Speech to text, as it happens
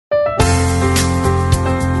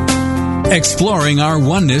exploring our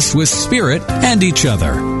oneness with Spirit and each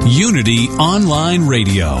other. Unity Online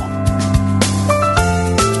Radio.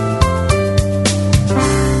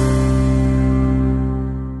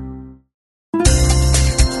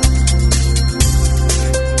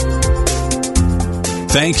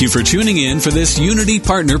 Thank you for tuning in for this Unity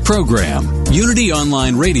Partner Program. Unity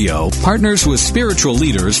Online Radio partners with spiritual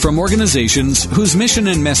leaders from organizations whose mission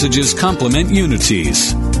and messages complement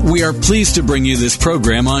Unity's. We are pleased to bring you this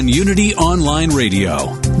program on Unity Online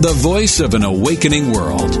Radio, the voice of an awakening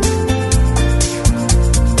world.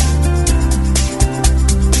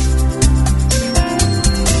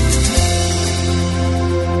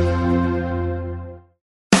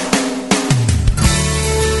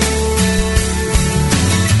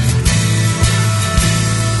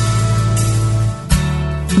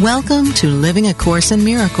 Welcome to Living A Course in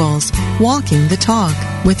Miracles, Walking the Talk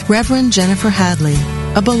with Reverend Jennifer Hadley,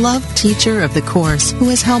 a beloved teacher of the Course who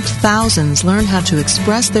has helped thousands learn how to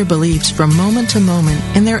express their beliefs from moment to moment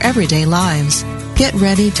in their everyday lives. Get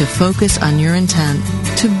ready to focus on your intent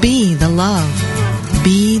to be the love,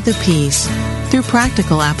 be the peace, through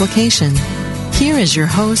practical application. Here is your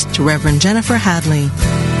host, Reverend Jennifer Hadley.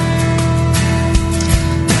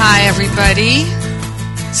 Hi, everybody.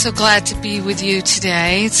 So glad to be with you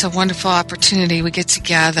today. It's a wonderful opportunity. We get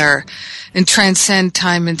together and transcend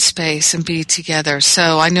time and space and be together.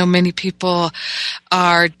 So I know many people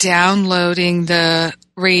are downloading the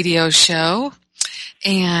radio show,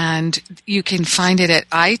 and you can find it at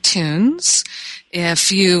iTunes.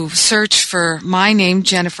 If you search for my name,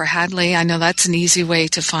 Jennifer Hadley, I know that's an easy way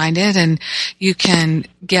to find it, and you can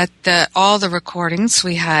get all the recordings.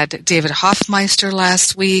 We had David Hoffmeister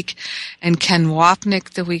last week, and Ken Wapnick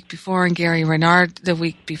the week before, and Gary Renard the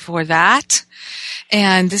week before that.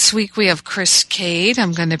 And this week we have Chris Cade.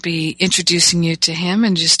 I'm going to be introducing you to him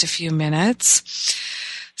in just a few minutes.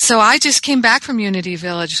 So I just came back from Unity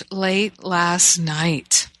Village late last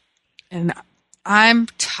night, and I'm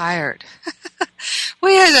tired.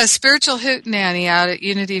 We had a spiritual hootenanny out at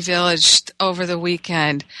Unity Village over the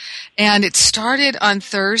weekend, and it started on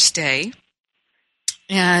Thursday.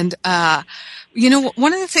 And, one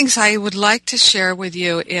of the things I would like to share with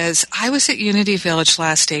you is I was at Unity Village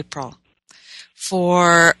last April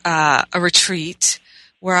for a retreat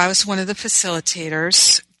where I was one of the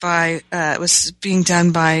facilitators. It was being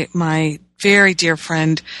done by my very dear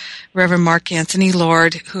friend, Reverend Mark Anthony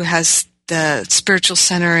Lord, who has the Spiritual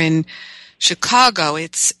Center in Chicago.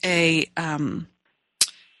 It's it's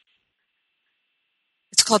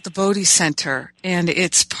called the Bodhi Center, and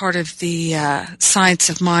it's part of the Science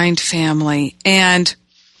of Mind family and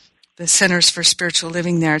the Centers for Spiritual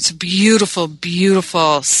Living there. It's a beautiful,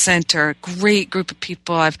 beautiful center, great group of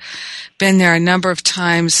people. I've been there a number of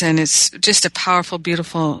times, and it's just a powerful,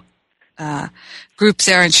 beautiful group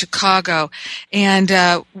there in Chicago. And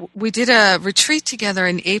we did a retreat together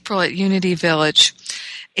in April at Unity Village.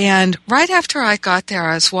 And right after I got there,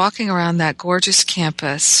 I was walking around that gorgeous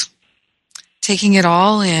campus, taking it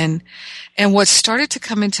all in. And what started to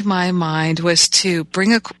come into my mind was to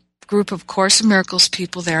bring a group of Course in Miracles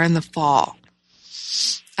people there in the fall.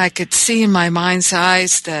 I could see in my mind's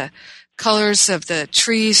eyes the colors of the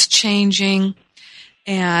trees changing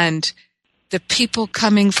and the people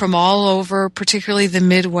coming from all over, particularly the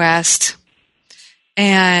Midwest.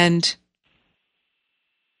 And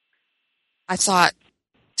I thought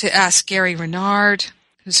to ask Gary Renard,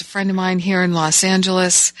 who's a friend of mine here in Los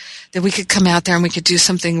Angeles, that we could come out there and we could do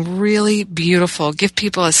something really beautiful, give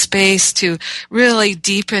people a space to really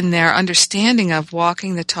deepen their understanding of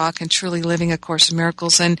walking the talk and truly living A Course in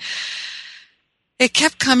Miracles. And it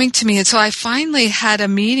kept coming to me, and so I finally had a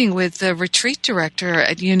meeting with the retreat director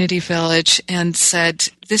at Unity Village and said,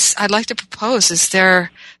 I'd like to propose, is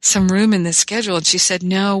there some room in the schedule? And she said,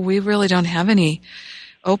 no, we really don't have any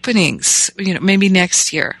openings, maybe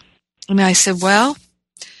next year. And I said, well,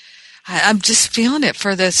 I'm just feeling it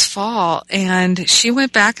for this fall. And she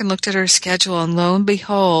went back and looked at her schedule, and lo and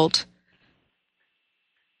behold,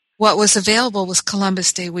 what was available was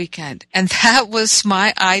Columbus Day weekend. And that was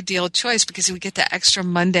my ideal choice because we get the extra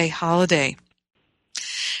Monday holiday.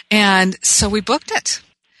 And so we booked it.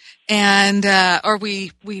 And,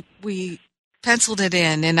 we penciled it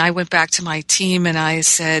in, and I went back to my team and I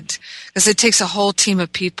said, because it takes a whole team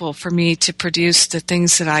of people for me to produce the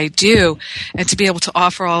things that I do and to be able to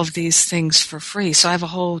offer all of these things for free. So I have a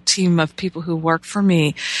whole team of people who work for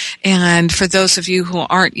me. And for those of you who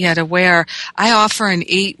aren't yet aware, I offer an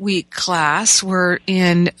 8-week class. We're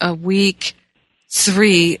in a week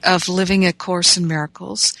 3 of Living A Course in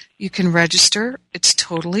Miracles. You can register. It's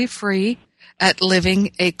totally free at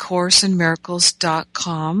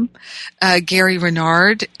livingacourseinmiracles.com. Gary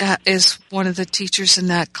Renard is one of the teachers in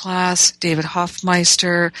that class. David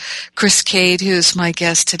Hoffmeister, Chris Cade, who is my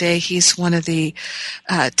guest today, he's one of the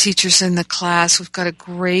teachers in the class. We've got a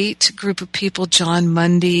great group of people, John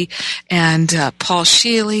Mundy and Paul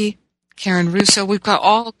Sheely, Karen Russo. We've got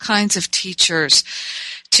all kinds of teachers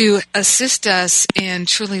to assist us in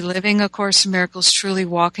truly living A Course in Miracles, truly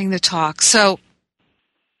walking the talk. So,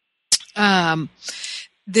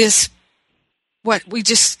 we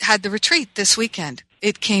just had the retreat this weekend.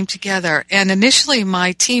 It came together. And initially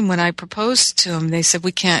my team, when I proposed to them, they said,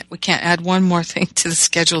 we can't add one more thing to the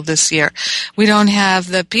schedule this year. We don't have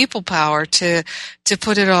the people power to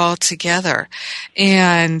put it all together.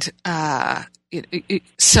 And,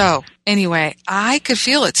 so anyway, I could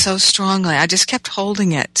feel it so strongly. I just kept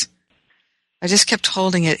holding it.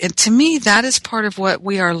 And to me, that is part of what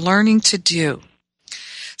we are learning to do.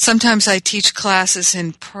 Sometimes I teach classes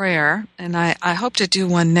in prayer, and I hope to do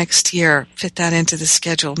one next year, fit that into the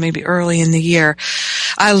schedule, maybe early in the year.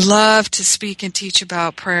 I love to speak and teach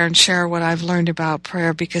about prayer and share what I've learned about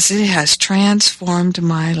prayer because it has transformed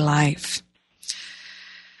my life.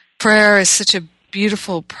 Prayer is such a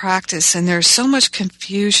beautiful practice, and there's so much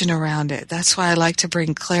confusion around it. That's why I like to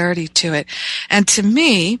bring clarity to it. And to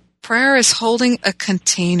me, prayer is holding a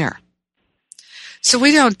container. So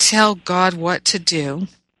we don't tell God what to do.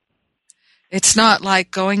 It's not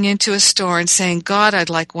like going into a store and saying, God, I'd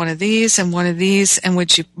like one of these, and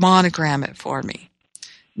would you monogram it for me?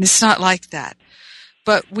 It's not like that.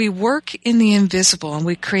 But we work in the invisible, and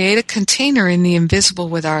we create a container in the invisible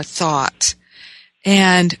with our thought.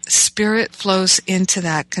 And spirit flows into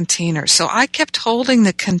that container. So I kept holding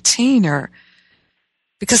the container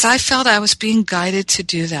because I felt I was being guided to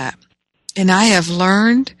do that. And I have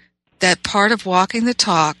learned that part of walking the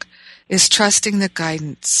talk is trusting the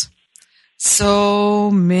guidance. So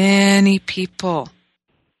many people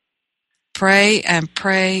pray and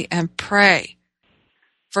pray and pray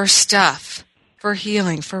for stuff, for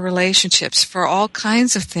healing, for relationships, for all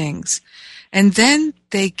kinds of things. And then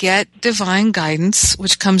they get divine guidance,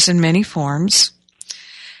 which comes in many forms,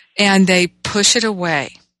 and they push it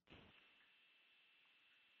away.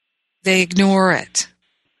 They ignore it.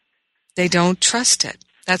 They don't trust it.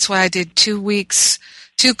 That's why I did 2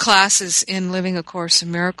 classes in Living A Course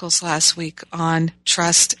in Miracles last week on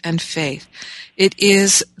trust and faith. It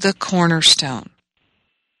is the cornerstone.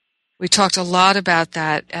 We talked a lot about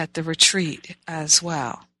that at the retreat as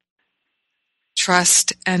well.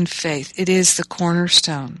 Trust and faith. It is the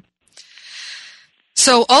cornerstone.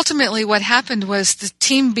 So ultimately what happened was the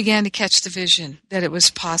team began to catch the vision that it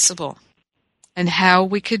was possible and how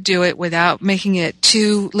we could do it without making it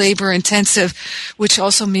too labor intensive, which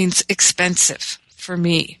also means expensive for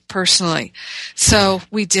me personally. So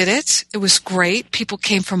we did it. It was great. People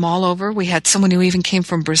came from all over. We had someone who even came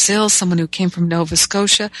from Brazil, someone who came from Nova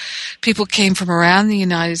Scotia. People came from around the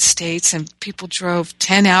United States, and people drove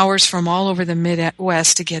 10 hours from all over the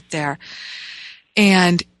Midwest to get there.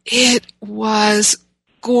 And it was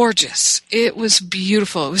gorgeous. It was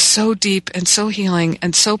beautiful. It was so deep and so healing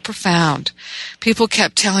and so profound. People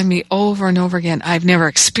kept telling me over and over again, I've never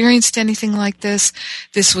experienced anything like this.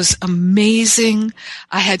 This was amazing.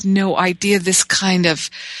 I had no idea this kind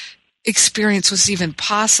of experience was even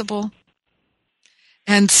possible.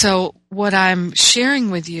 And so what I'm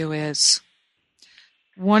sharing with you is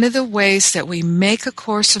one of the ways that we make A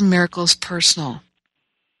Course in Miracles personal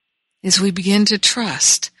is we begin to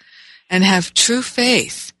trust and have true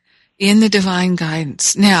faith in the divine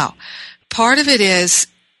guidance. Now, part of it is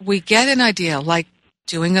we get an idea, like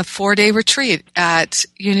doing a 4-day retreat at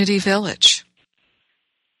Unity Village.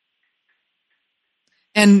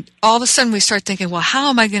 And all of a sudden we start thinking, well, how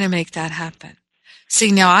am I going to make that happen?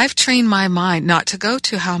 See, now I've trained my mind not to go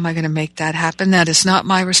to how am I going to make that happen. That is not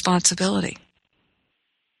my responsibility.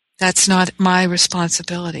 That's not my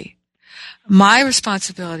responsibility. My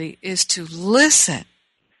responsibility is to listen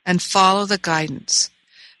and follow the guidance,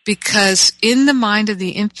 because in the mind of the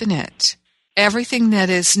infinite, everything that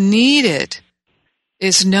is needed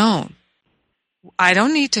is known. I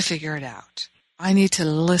don't need to figure it out. I need to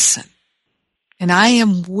listen, and I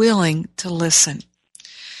am willing to listen.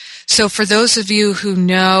 So for those of you who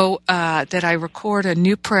know that I record a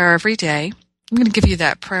new prayer every day, I'm going to give you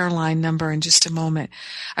that prayer line number in just a moment.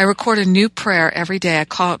 I record a new prayer every day. I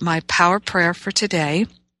call it my Power Prayer for Today.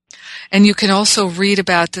 And you can also read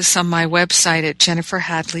about this on my website at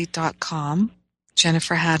jenniferhadley.com.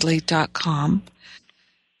 jenniferhadley.com.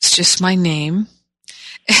 It's just my name.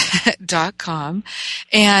 .com.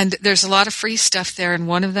 And there's a lot of free stuff there, and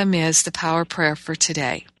one of them is the Power Prayer for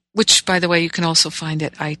Today. which, by the way, you can also find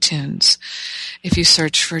at iTunes if you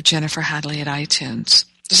search for Jennifer Hadley at iTunes.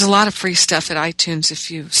 There's a lot of free stuff at iTunes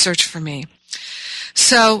if you search for me.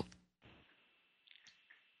 So,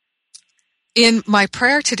 in my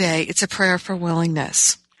prayer today, it's a prayer for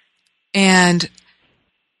willingness. And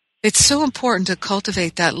it's so important to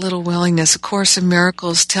cultivate that little willingness. A Course in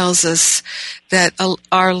Miracles tells us that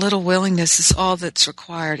our little willingness is all that's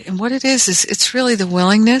required. And what it is it's really the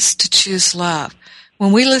willingness to choose love.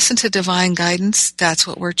 When we listen to divine guidance, that's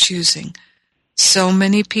what we're choosing. So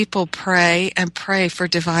many people pray and pray for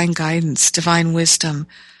divine guidance, divine wisdom,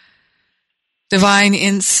 divine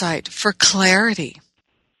insight, for clarity.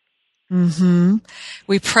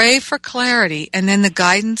 We pray for clarity, and then the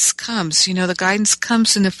guidance comes. You know, the guidance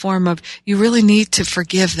comes in the form of, you really need to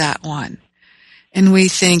forgive that one. And we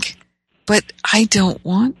think, but I don't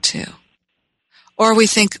want to. Or we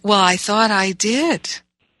think, well, I thought I did.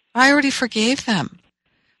 I already forgave them.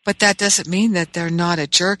 But that doesn't mean that they're not a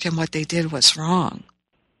jerk and what they did was wrong.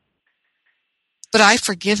 But I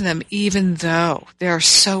forgive them even though they're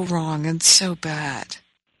so wrong and so bad.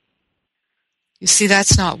 You see,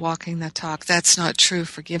 that's not walking the talk. That's not true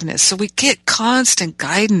forgiveness. So we get constant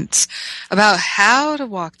guidance about how to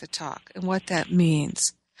walk the talk and what that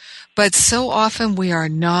means. But so often we are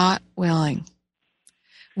not willing.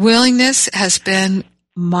 Willingness has been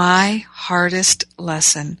my hardest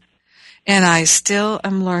lesson, and I still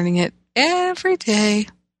am learning it every day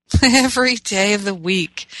of the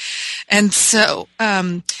week. And so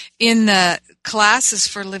in the classes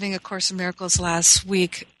for Living A Course in Miracles last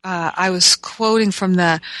week, I was quoting from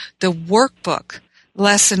the workbook,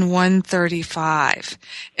 Lesson 135,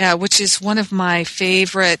 which is one of my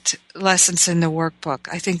favorite lessons in the workbook.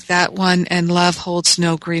 I think that one and Love Holds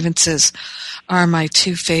No Grievances are my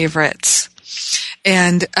two favorites.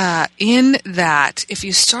 And in that, if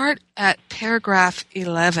you start at paragraph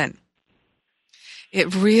 11,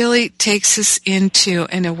 it really takes us into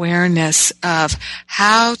an awareness of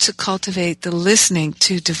how to cultivate the listening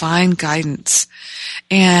to divine guidance.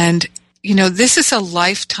 And, you know, this is a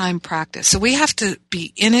lifetime practice. So we have to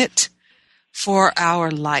be in it for our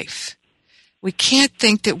life. We can't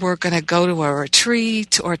think that we're going to go to a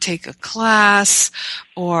retreat or take a class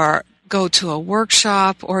or go to a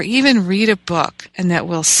workshop or even read a book and that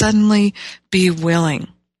we'll suddenly be willing.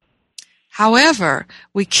 However,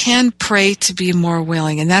 we can pray to be more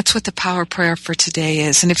willing, and that's what the power prayer for today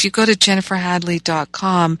is. And if you go to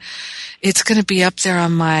jenniferhadley.com, it's going to be up there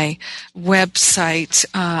on my website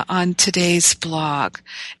on today's blog.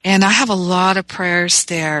 And I have a lot of prayers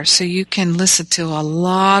there, so you can listen to a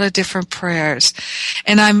lot of different prayers.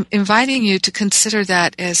 And I'm inviting you to consider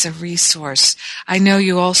that as a resource. I know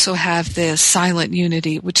you also have the Silent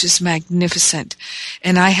Unity, which is magnificent.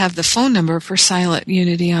 And I have the phone number for Silent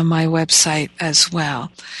Unity on my website as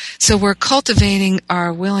well. So we're cultivating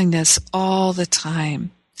our willingness all the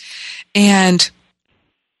time. And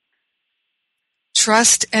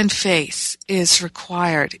trust and faith is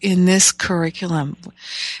required in this curriculum.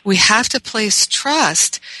 We have to place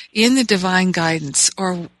trust in the divine guidance,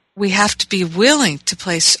 or we have to be willing to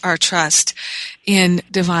place our trust in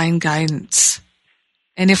divine guidance.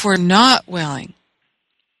 And if we're not willing,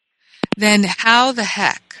 then how the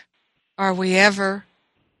heck are we ever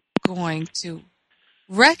going to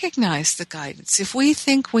recognize the guidance? If we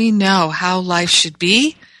think we know how life should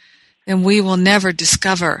be, then we will never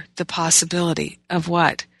discover the possibility of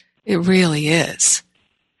what it really is.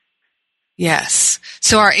 Yes.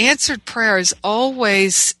 So our answered prayer is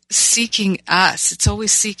always seeking us. It's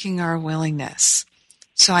always seeking our willingness.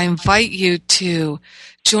 So I invite you to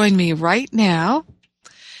join me right now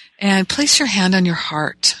and place your hand on your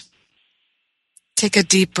heart. Take a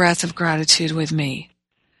deep breath of gratitude with me.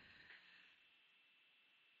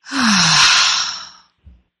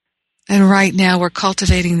 And right now we're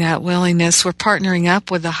cultivating that willingness. We're partnering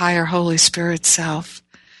up with the higher Holy Spirit self,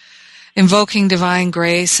 invoking divine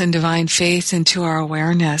grace and divine faith into our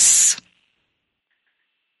awareness,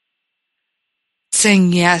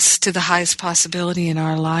 saying yes to the highest possibility in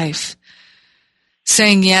our life,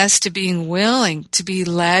 saying yes to being willing to be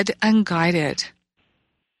led and guided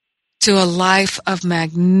to a life of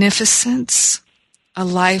magnificence, a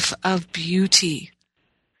life of beauty,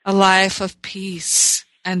 a life of peace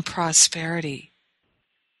and prosperity.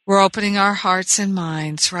 We're opening our hearts and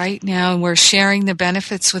minds right now, and we're sharing the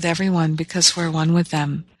benefits with everyone because we're one with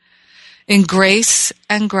them. In grace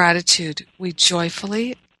and gratitude, we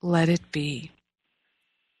joyfully let it be.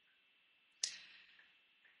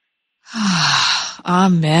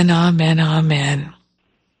 Amen, amen, amen.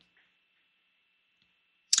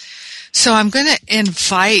 So I'm going to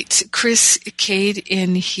invite Chris Cade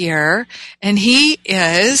in here, and he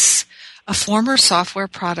is a former software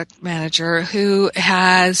product manager who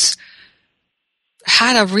has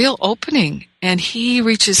had a real opening, and he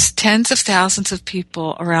reaches tens of thousands of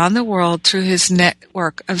people around the world through his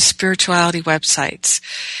network of spirituality websites.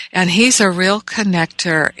 And he's a real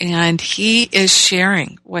connector, and he is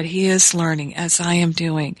sharing what he is learning, as I am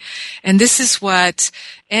doing. And this is what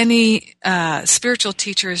any spiritual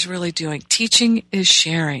teacher is really doing. Teaching is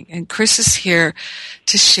sharing. And Chris is here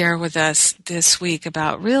to share with us this week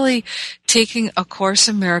about really taking A Course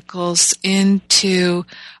in Miracles into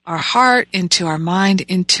our heart, into our mind,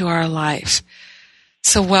 into our life.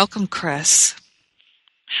 So welcome, Chris.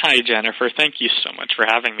 Hi, Jennifer. Thank you so much for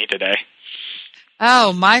having me today.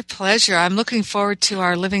 Oh, my pleasure. I'm looking forward to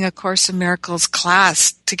our Living A Course in Miracles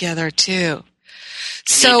class together, too.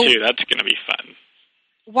 Me too. That's going to be fun.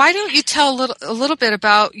 Why don't you tell a little bit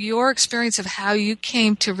about your experience of how you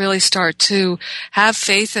came to really start to have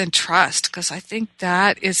faith and trust, because I think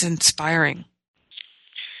that is inspiring.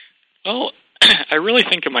 Well, I really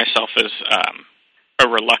think of myself as a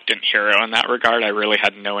reluctant hero in that regard. I really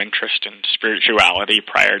had no interest in spirituality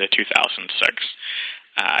prior to 2006.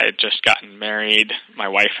 I had just gotten married. My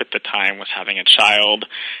wife at the time was having a child,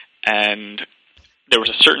 and there was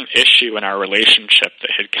a certain issue in our relationship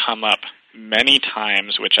that had come up many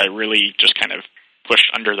times, which I really just kind of pushed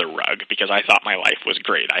under the rug because I thought my life was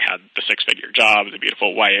great. I had the six-figure job, the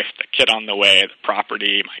beautiful wife, the kid on the way, the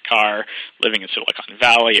property, my car, living in Silicon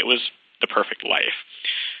Valley. It was the perfect life.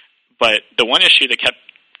 But the one issue that kept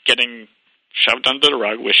getting shoved under the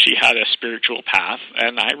rug was she had a spiritual path,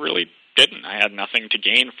 and I really didn't. I had nothing to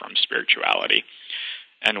gain from spirituality.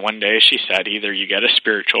 And one day she said, either you get a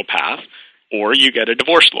spiritual path or you get a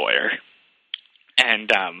divorce lawyer. And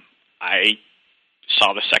I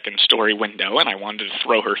saw the second story window, and I wanted to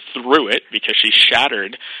throw her through it because she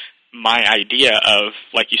shattered my idea of,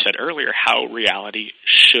 like you said earlier, how reality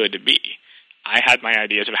should be. I had my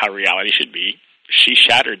ideas of how reality should be. She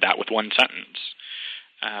shattered that with one sentence.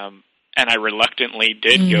 And I reluctantly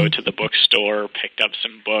did go to the bookstore, picked up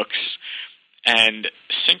some books, and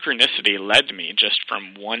synchronicity led me just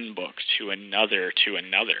from one book to another,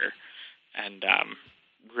 and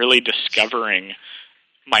really discovering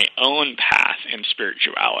my own path in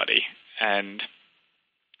spirituality and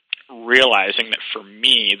realizing that for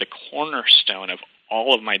me, the cornerstone of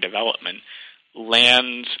all of my development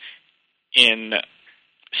lands in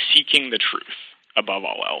seeking the truth above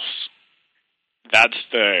all else. That's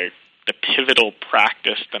the pivotal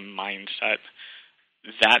practice, the mindset.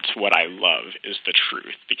 That's what I love, is the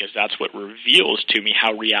truth, because that's what reveals to me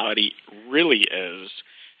how reality really is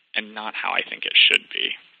and not how I think it should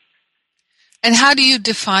be. And how do you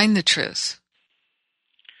define the truth?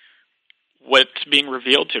 What's being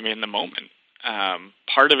revealed to me in the moment.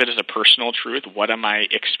 Part of it is a personal truth. What am I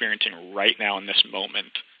experiencing right now in this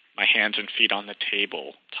moment? My hands and feet on the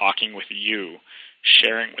table, talking with you,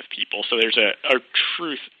 sharing with people. So there's a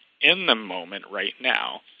truth in the moment right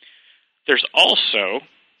now. There's also,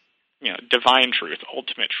 divine truth,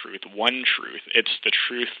 ultimate truth, one truth. It's the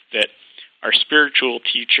truth that our spiritual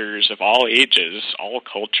teachers of all ages, all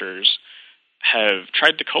cultures, have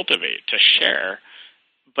tried to cultivate, to share.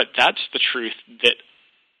 But that's the truth that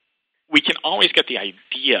we can always get the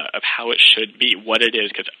idea of how it should be, what it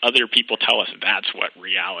is, because other people tell us that's what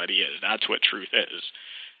reality is, that's what truth is.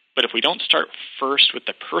 But if we don't start first with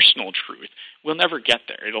the personal truth, we'll never get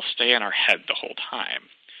there. It'll stay in our head the whole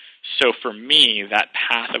time. So for me, that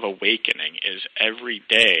path of awakening is every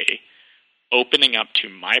day opening up to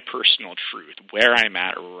my personal truth, where I'm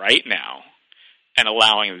at right now, and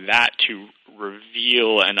allowing that to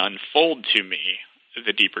reveal and unfold to me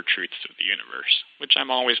the deeper truths of the universe, which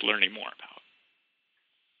I'm always learning more about.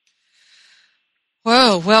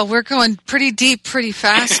 Whoa, well, we're going pretty deep, pretty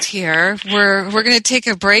fast here. We're going to take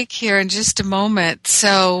a break here in just a moment.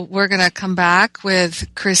 So we're going to come back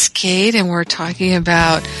with Chris Cade, and we're talking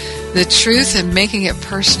about the truth and making it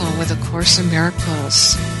personal with A Course in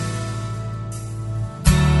Miracles.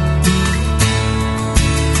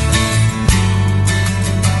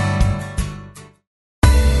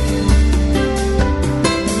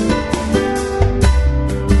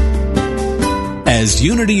 As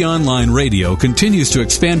Unity Online Radio continues to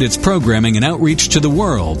expand its programming and outreach to the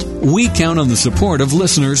world, we count on the support of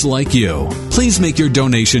listeners like you. Please make your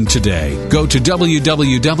donation today. Go to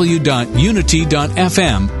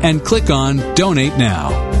www.unity.fm and click on Donate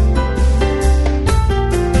Now.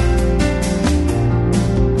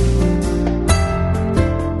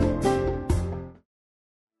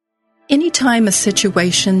 Anytime a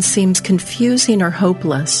situation seems confusing or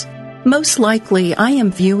hopeless, most likely I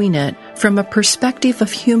am viewing it from a perspective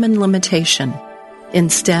of human limitation.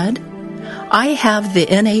 Instead, I have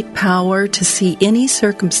the innate power to see any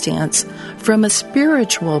circumstance from a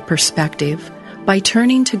spiritual perspective by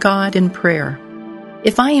turning to God in prayer.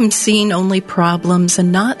 If I am seeing only problems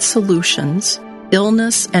and not solutions,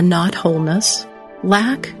 illness and not wholeness,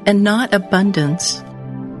 lack and not abundance,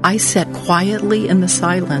 I sit quietly in the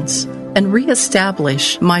silence and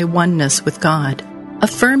reestablish my oneness with God,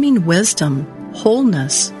 affirming wisdom,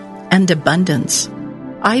 wholeness, and abundance.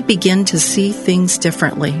 I begin to see things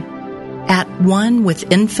differently, at one with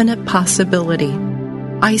infinite possibility.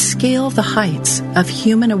 I scale the heights of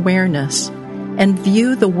human awareness and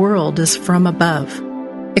view the world as from above,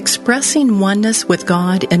 expressing oneness with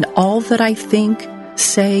God in all that I think,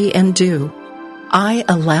 say, and do. I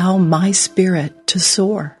allow my spirit to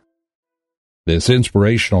soar. This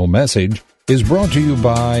inspirational message is brought to you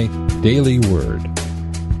by Daily Word.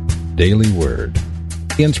 Daily Word.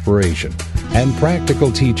 Inspiration and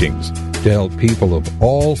practical teachings to help people of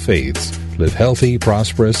all faiths live healthy,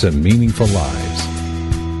 prosperous, and meaningful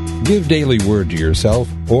lives. Give Daily Word to yourself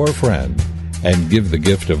or a friend and give the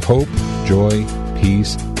gift of hope, joy,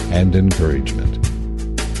 peace, and encouragement.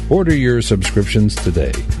 Order your subscriptions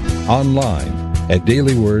today online at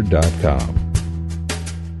dailyword.com.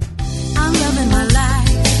 I'm loving my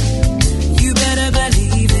life. You better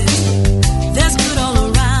believe it. There's good all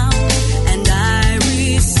around, and I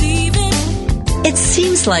receive it. It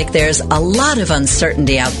seems like there's a lot of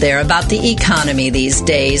uncertainty out there about the economy these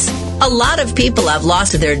days. A lot of people have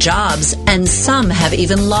lost their jobs, and some have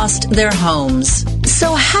even lost their homes.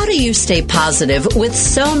 So how do you stay positive with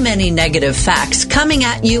so many negative facts coming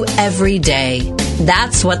at you every day?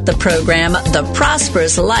 That's what the program, The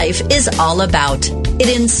Prosperous Life, is all about. It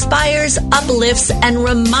inspires, uplifts, and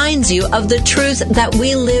reminds you of the truth that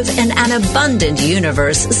we live in an abundant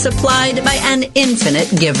universe supplied by an infinite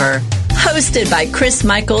giver. Hosted by Chris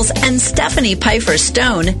Michaels and Stephanie Pfeiffer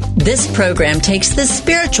Stone, this program takes the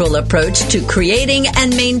spiritual approach to creating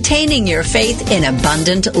and maintaining your faith in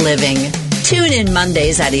abundant living. Tune in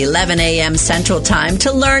Mondays at 11 a.m. Central Time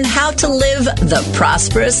to learn how to live the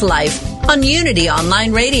prosperous life on Unity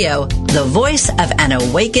Online Radio, the voice of an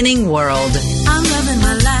awakening world. I'm loving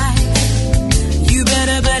my life. You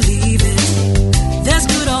better believe it. There's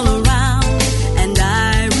good all around, and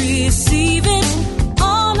I receive it.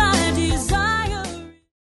 All I desire.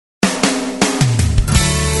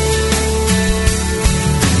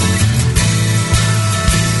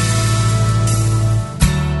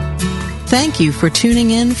 Thank you for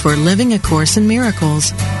tuning in for Living A Course in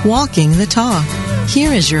Miracles, Walking the Talk.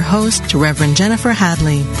 Here is your host, Reverend Jennifer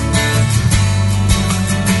Hadley.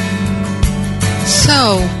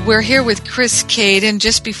 So, we're here with Chris Cade, and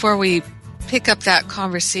just before we pick up that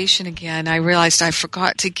conversation again, I realized I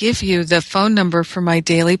forgot to give you the phone number for my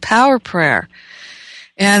daily power prayer.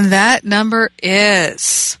 And that number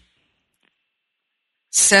is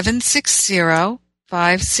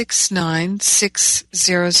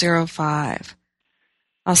 760-569-6005.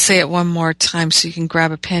 I'll say it one more time so you can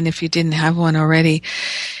grab a pen if you didn't have one already.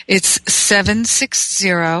 It's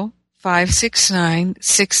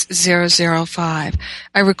 760-569-6005.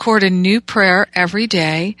 I record a new prayer every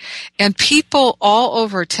day, and people all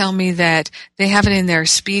over tell me that they have it in their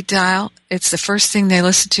speed dial. It's the first thing they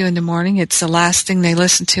listen to in the morning. It's the last thing they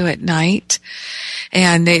listen to at night.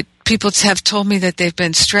 And people have told me that they've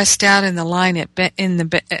been stressed out in the line in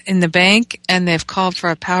the bank, and they've called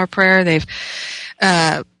for a power prayer. They've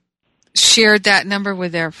shared that number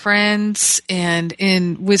with their friends and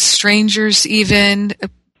with strangers, even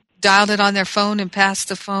dialed it on their phone and passed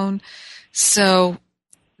the phone. So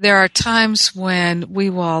there are times when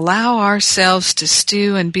we will allow ourselves to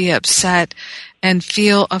stew and be upset and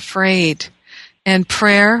feel afraid, and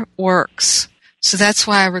prayer works. So that's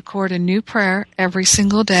why I record a new prayer every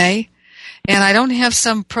single day. And I don't have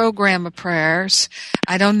some program of prayers.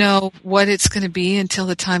 I don't know what it's going to be until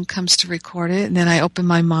the time comes to record it. And then I open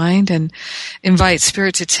my mind and invite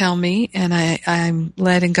Spirit to tell me. And I'm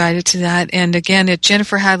led and guided to that. And again, at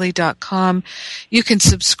jenniferhadley.com, you can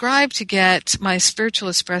subscribe to get my Spiritual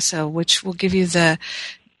Espresso, which will give you the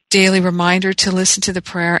daily reminder to listen to the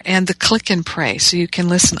prayer and the click and pray. So you can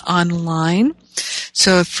listen online.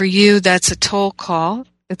 So for you, that's a toll call.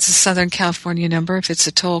 It's a Southern California number. If it's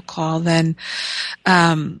a toll call, then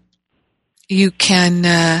you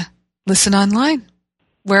can listen online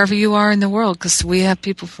wherever you are in the world, because we have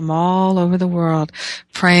people from all over the world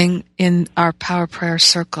praying in our Power Prayer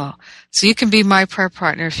Circle. So you can be my prayer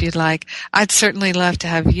partner if you'd like. I'd certainly love to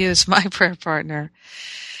have you as my prayer partner.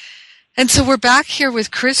 And so we're back here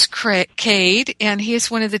with Chris Cade, and he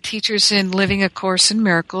is one of the teachers in Living A Course in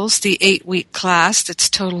Miracles, the 8-week class that's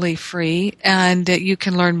totally free, and you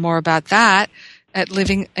can learn more about that at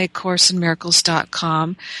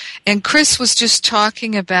livingacourseinmiracles.com. And Chris was just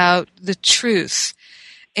talking about the truth.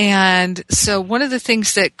 And so one of the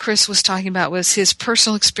things that Chris was talking about was his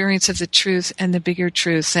personal experience of the truth and the bigger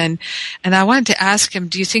truth. And I wanted to ask him,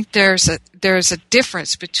 do you think there's a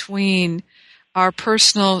difference between our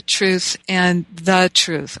personal truth and the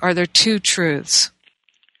truth? Are there two truths?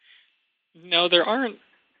 No, there aren't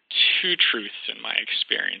two truths in my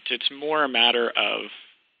experience. It's more a matter of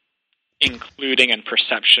including and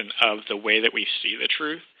perception of the way that we see the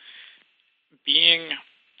truth. Being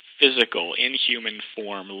physical in human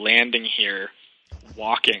form, landing here,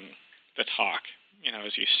 walking the talk,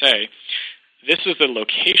 as you say, this is the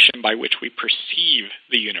location by which we perceive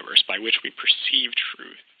the universe, by which we perceive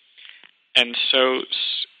truth. And so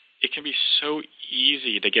it can be so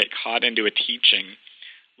easy to get caught into a teaching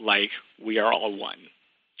like we are all one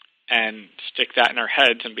and stick that in our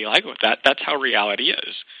heads and be like, oh, that's how reality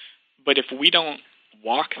is. But if we don't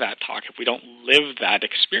walk that talk, if we don't live that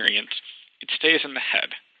experience, it stays in the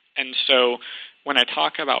head. And so when I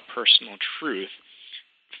talk about personal truth,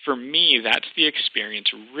 for me, that's the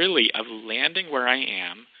experience really of landing where I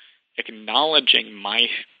am, acknowledging my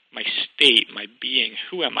state, my being.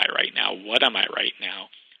 Who am I right now? What am I right now?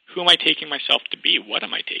 Who am I taking myself to be? What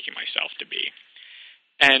am I taking myself to be?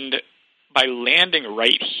 And by landing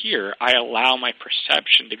right here, I allow my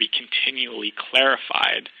perception to be continually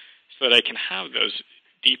clarified so that I can have those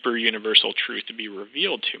deeper universal truths to be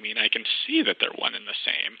revealed to me, and I can see that they're one and the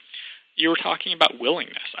same. You were talking about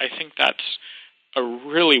willingness. I think that's a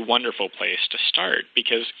really wonderful place to start,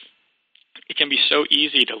 because it can be so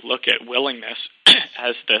easy to look at willingness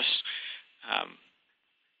as this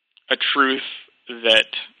a truth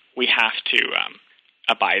that we have to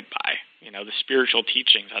abide by. The spiritual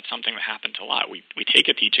teachings, that's something that happens a lot. We take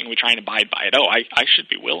a teaching, we try and abide by it. Oh, I should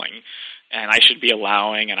be willing, and I should be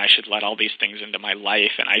allowing, and I should let all these things into my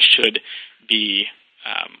life, and I should be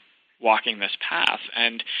walking this path.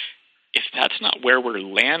 And if that's not where we're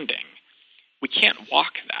landing, we can't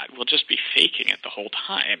walk that. We'll just be faking it the whole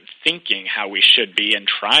time, thinking how we should be and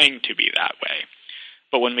trying to be that way.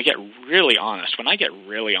 But when we get really honest, when I get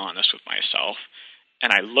really honest with myself,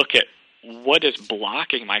 and I look at what is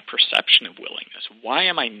blocking my perception of willingness, why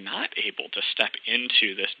am I not able to step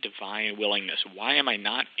into this divine willingness? Why am I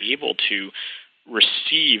not able to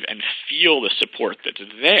receive and feel the support that's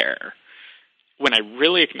there? When I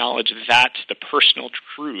really acknowledge that's the personal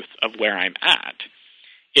truth of where I'm at,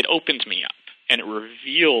 it opens me up. And it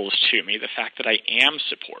reveals to me the fact that I am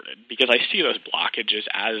supported, because I see those blockages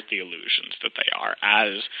as the illusions that they are,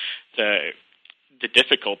 as the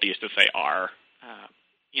difficulties that they are.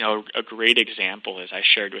 A great example, as I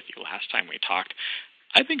shared with you last time we talked,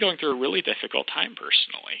 I've been going through a really difficult time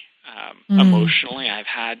personally. Emotionally, I've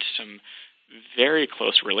had some very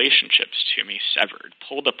close relationships to me severed,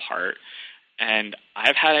 pulled apart, and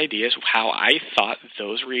I've had ideas of how I thought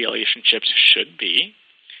those relationships should be,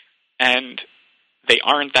 and they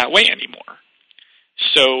aren't that way anymore.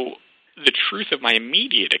 So the truth of my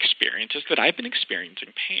immediate experience is that I've been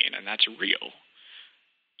experiencing pain, and that's real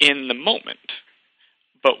in the moment.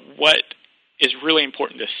 But what is really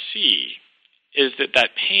important to see is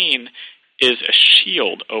that pain is a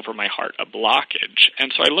shield over my heart, a blockage.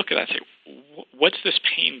 And so I look at that and say, what's this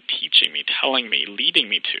pain teaching me, telling me, leading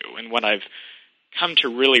me to? And what I've come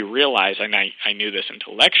to really realize, and I knew this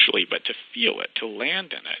intellectually, but to feel it, to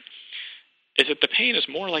land in it, is that the pain is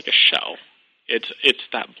more like a shell. It's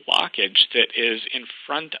that blockage that is in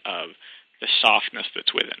front of the softness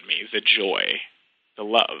that's within me, the joy, the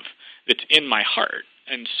love that's in my heart.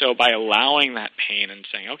 And so by allowing that pain and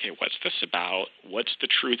saying, okay, what's this about? What's the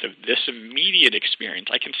truth of this immediate experience?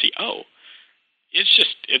 I can see,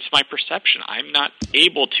 it's my perception. I'm not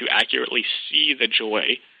able to accurately see the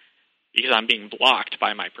joy because I'm being blocked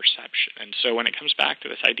by my perception. And so when it comes back to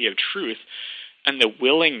this idea of truth and the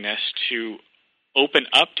willingness to open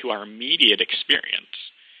up to our immediate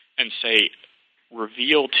experience and say,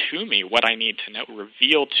 reveal to me what I need to know,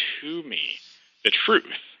 reveal to me the truth,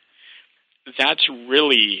 that's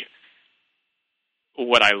really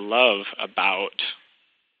what I love about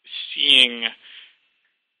seeing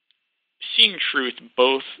truth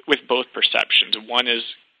with both perceptions. One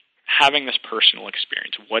is having this personal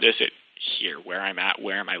experience. What is it here? Where I'm at?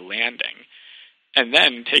 Where am I landing? And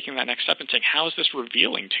then taking that next step and saying, how is this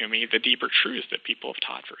revealing to me the deeper truths that people have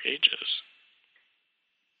taught for ages?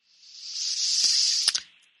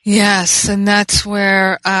 Yes, and that's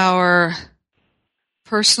where our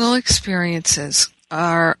personal experiences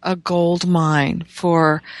are a gold mine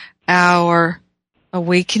for our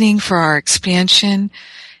awakening, for our expansion.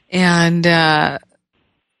 And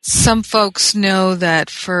some folks know that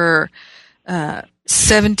for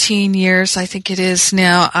 17 years, I think it is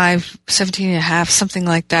now, 17 and a half, something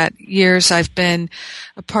like that, years, I've been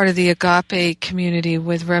a part of the Agape community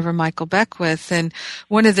with Reverend Michael Beckwith. And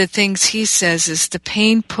one of the things he says is the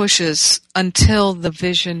pain pushes until the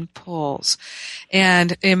vision pulls.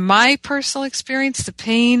 And in my personal experience, the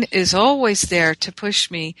pain is always there to push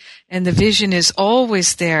me, and the vision is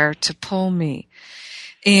always there to pull me.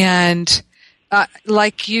 And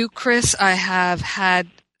like you, Chris, I have had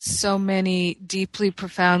so many deeply,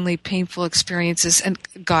 profoundly painful experiences. And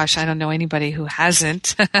gosh, I don't know anybody who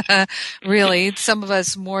hasn't, really. Some of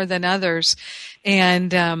us more than others.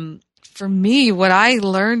 And for me, what I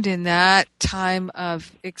learned in that time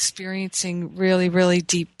of experiencing really, really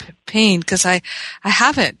deep pain, because I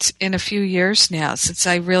haven't in a few years now since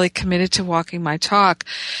I really committed to walking my talk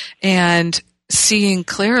and seeing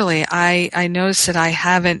clearly, I noticed that I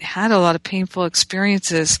haven't had a lot of painful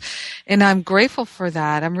experiences, and I'm grateful for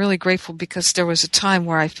that. I'm really grateful because there was a time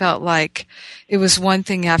where I felt like it was one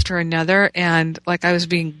thing after another and like I was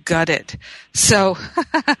being gutted. So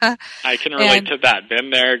I can relate to that.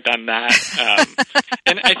 Been there, done that.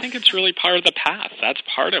 And I think it's really part of the path. That's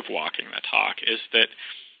part of walking the talk, is that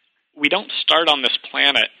we don't start on this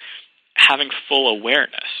planet having full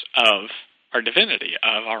awareness of our divinity,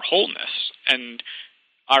 of our wholeness. And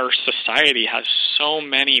our society has so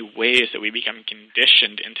many ways that we become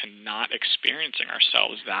conditioned into not experiencing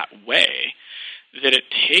ourselves that way, that it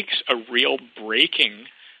takes a real breaking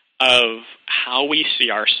of how we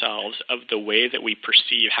see ourselves, of the way that we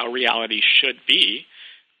perceive how reality should be,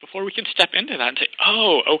 before we can step into that and say,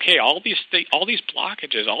 oh, okay, all these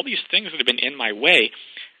blockages, all these things that have been in my way,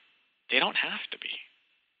 they don't have to be.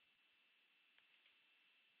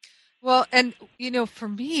 Well, and, for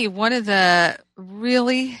me, one of the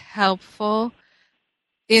really helpful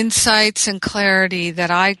insights and clarity that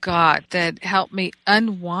I got that helped me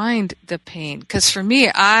unwind the pain, because for me,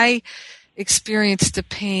 I experienced the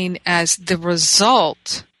pain as the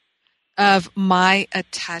result of my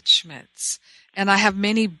attachments. And I have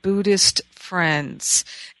many Buddhist friends,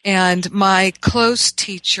 and my close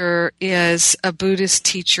teacher is a Buddhist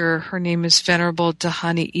teacher. Her name is Venerable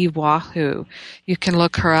Dhyani Ywahoo. You can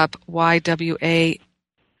look her up, YWAHOO,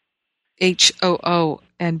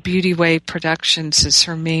 and Beauty Way Productions is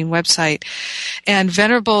her main website. And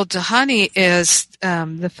Venerable Dhyani is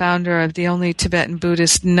the founder of the only Tibetan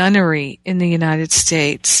Buddhist nunnery in the United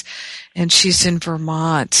States. And she's in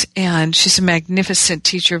Vermont. And she's a magnificent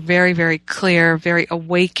teacher, very, very clear, very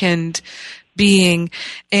awakened being.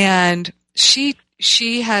 And she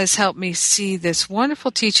has helped me see this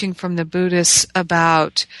wonderful teaching from the Buddhists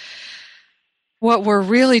about what we're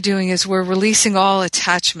really doing is we're releasing all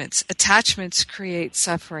attachments. Attachments create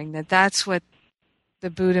suffering. That's what the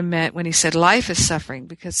Buddha meant when he said life is suffering,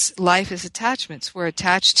 because life is attachments. We're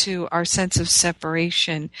attached to our sense of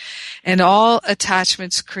separation, and all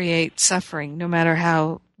attachments create suffering, no matter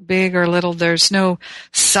how big or little. There's no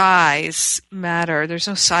size matter. There's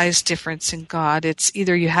no size difference in God. It's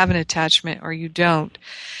either you have an attachment or you don't.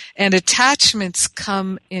 And attachments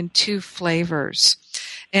come in two flavors.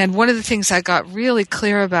 And one of the things I got really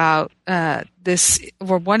clear about one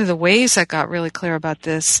of the ways I got really clear about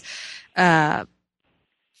this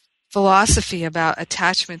philosophy about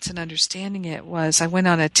attachments and understanding it was I went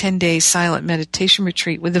on a 10-day silent meditation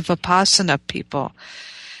retreat with the Vipassana people.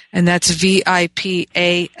 And that's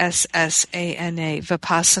Vipassana,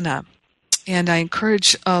 Vipassana. And I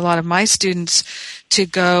encourage a lot of my students to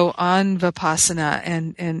go on Vipassana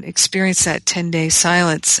and experience that 10-day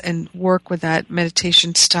silence and work with that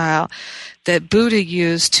meditation style that Buddha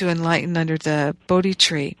used to enlighten under the Bodhi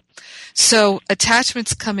tree. So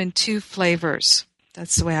attachments come in two flavors.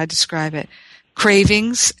 That's the way I describe it.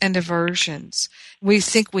 Cravings and aversions. We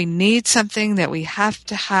think we need something, that we have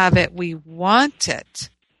to have it. We want it.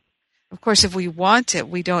 Of course, if we want it,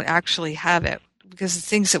 we don't actually have it, because the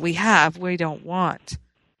things that we have, we don't want.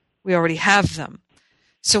 We already have them.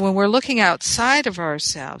 So when we're looking outside of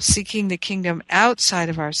ourselves, seeking the kingdom outside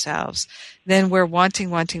of ourselves, then we're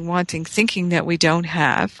wanting, thinking that we don't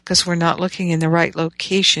have, because we're not looking in the right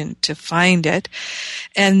location to find it.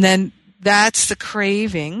 And then that's the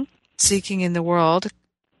craving, seeking in the world,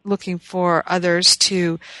 looking for others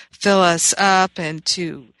to fill us up and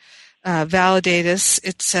to validate us,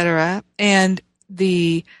 etc. And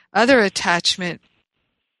the other attachment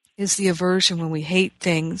is the aversion, when we hate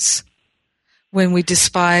things, when we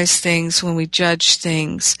despise things, when we judge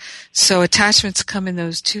things. So attachments come in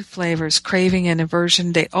those two flavors, craving and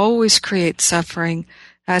aversion. They always create suffering.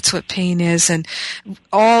 That's what pain is. And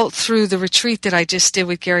all through the retreat that I just did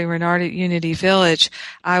with Gary Renard at Unity Village,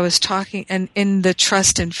 I was talking, and in the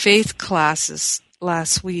Trust and Faith classes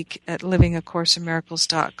last week at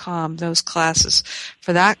livingacourseofmiracles.com, those classes,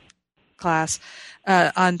 for that class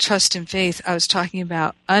on Trust and Faith, I was talking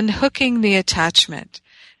about unhooking the attachment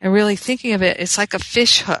and really thinking of it, it's like a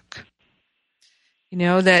fish hook. You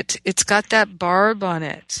know, that it's got that barb on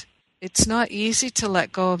it. It's not easy to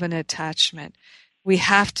let go of an attachment. We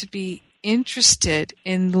have to be interested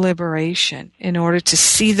in liberation in order to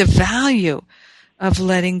see the value of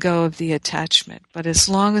letting go of the attachment. But as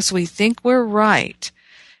long as we think we're right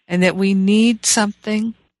and that we need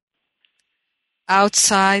something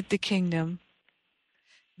outside the kingdom,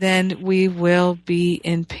 then we will be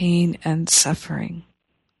in pain and suffering.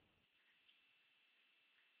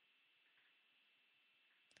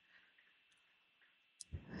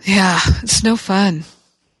 Yeah, it's no fun.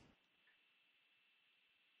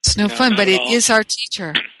 It's no fun, but it is our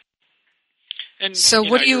teacher. And, so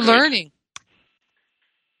what are you learning?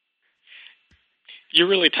 You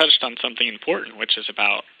really touched on something important, which is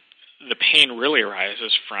about the pain really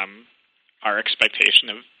arises from our expectation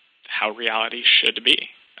of how reality should be,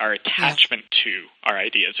 our attachment to our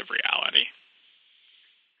ideas of reality.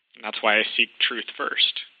 And that's why I seek truth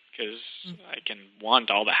first, because I can want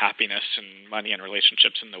all the happiness and money and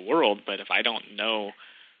relationships in the world, but if I don't know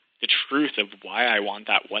the truth of why I want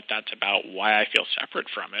that, what that's about, why I feel separate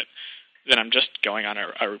from it, then I'm just going on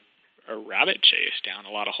a rabbit chase down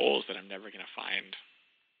a lot of holes that I'm never going to find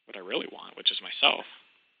what I really want, which is myself.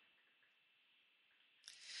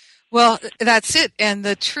 Well, that's it. And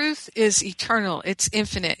the truth is eternal. It's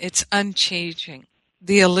infinite. It's unchanging.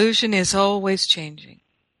 The illusion is always changing.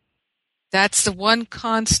 That's the one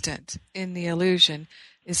constant in the illusion,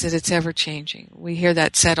 is that it's ever changing. We hear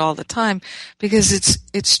that said all the time because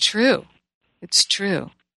it's true. It's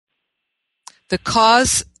true.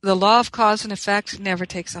 The law of cause and effect never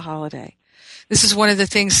takes a holiday. This is one of the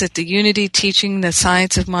things that the Unity teaching, the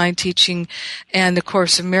Science of Mind teaching, and the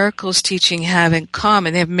Course of Miracles teaching have in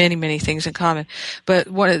common. They have many, many things in common. But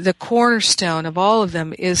one of the cornerstone of all of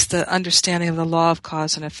them is the understanding of the law of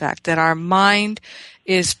cause and effect, that our mind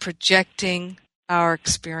is projecting our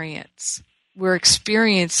experience. We're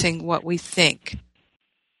experiencing what we think.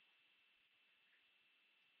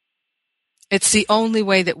 It's the only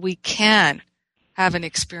way that we can have an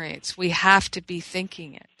experience. We have to be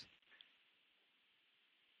thinking it.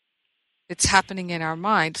 It's happening in our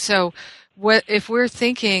mind. So if we're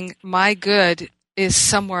thinking my good is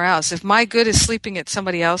somewhere else, if my good is sleeping at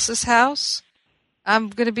somebody else's house, I'm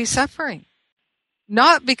going to be suffering.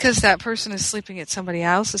 Not because that person is sleeping at somebody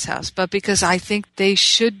else's house, but because I think they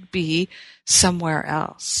should be somewhere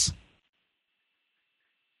else.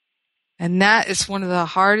 And that is one of the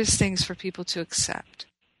hardest things for people to accept.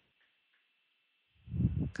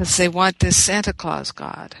 Because they want this Santa Claus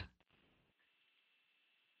God.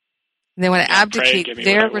 And they want to abdicate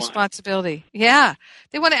their responsibility. Yeah.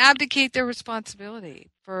 They want to abdicate their responsibility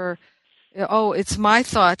for, it's my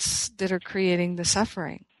thoughts that are creating the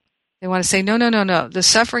suffering. They want to say, no. The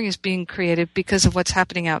suffering is being created because of what's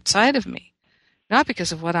happening outside of me. Not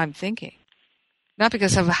because of what I'm thinking. Not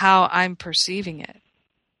because of how I'm perceiving it.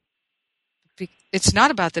 It's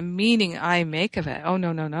not about the meaning I make of it. Oh,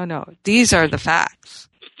 no. These are the facts.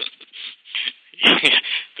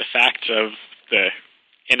 The facts of the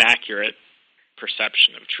inaccurate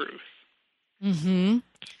perception of truth. Mm-hmm.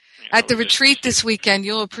 At the retreat this weekend,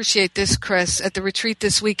 you'll appreciate this, Chris. At the retreat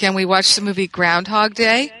this weekend, we watched the movie Groundhog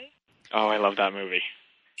Day. Oh, I love that movie.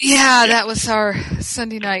 Yeah, that was our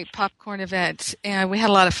Sunday night popcorn event, and we had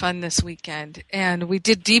a lot of fun this weekend. And we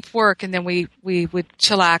did deep work, and then we would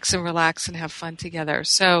chillax and relax and have fun together.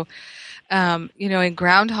 So, in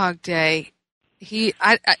Groundhog Day, it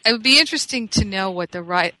would be interesting to know what the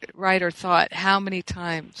writer thought, how many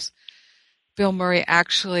times Bill Murray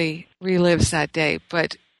actually relives that day.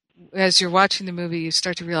 But as you're watching the movie, you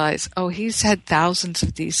start to realize, he's had thousands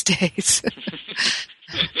of these days.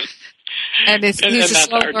 And he's a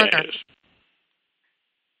slow learner.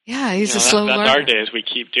 Yeah, he's a slow learner. That's our days. We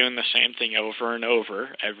keep doing the same thing over and over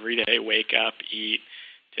every day. Wake up, eat,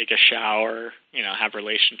 take a shower, have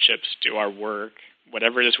relationships, do our work,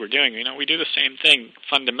 whatever it is we're doing. We do the same thing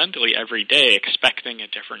fundamentally every day, expecting a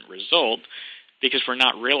different result, because we're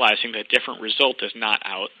not realizing that different result is not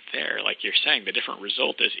out there. Like you're saying, the different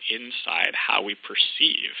result is inside how we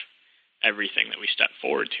perceive everything that we step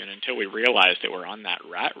forward to. And until we realize that we're on that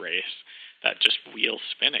rat race, that just wheel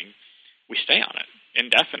spinning, we stay on it.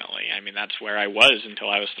 indefinitely. I mean, that's where I was until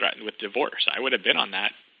I was threatened with divorce. I would have been on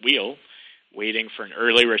that wheel, waiting for an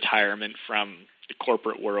early retirement from the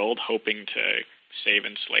corporate world, hoping to save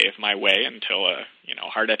and slave my way until a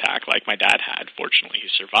heart attack like my dad had. Fortunately, he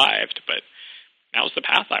survived, but that was the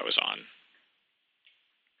path I was on.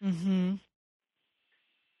 Mm-hmm.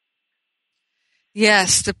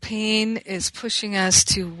 Yes, the pain is pushing us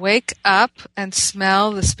to wake up and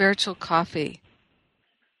smell the spiritual coffee.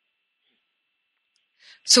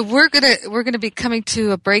 So we're gonna be coming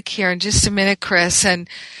to a break here in just a minute, Chris,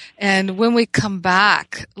 and when we come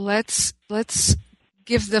back, let's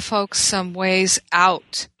give the folks some ways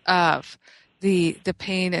out of the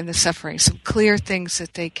pain and the suffering, some clear things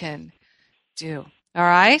that they can do. All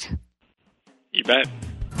right? You bet.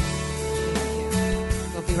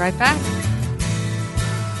 We'll be right back.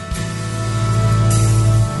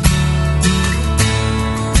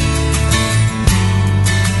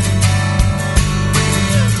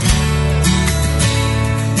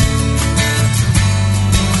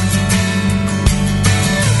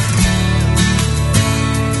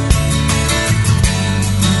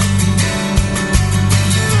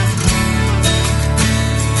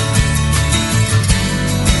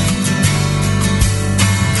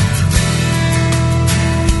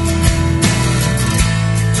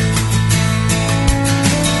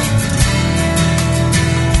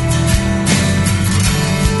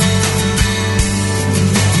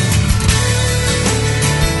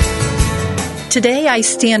 Today I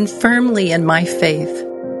stand firmly in my faith.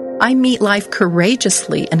 I meet life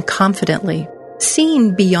courageously and confidently,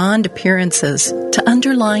 seeing beyond appearances to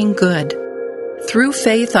underlying good. Through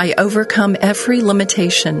faith I overcome every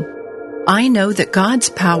limitation. I know that God's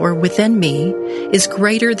power within me is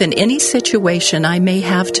greater than any situation I may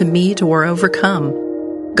have to meet or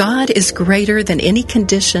overcome. God is greater than any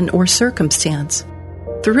condition or circumstance.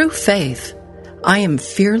 Through faith, I am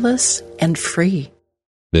fearless and free.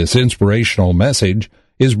 This inspirational message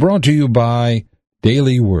is brought to you by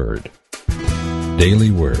Daily Word. Daily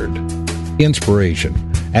Word.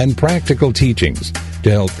 Inspiration and practical teachings to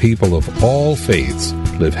help people of all faiths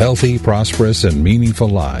live healthy, prosperous, and meaningful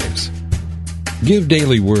lives. Give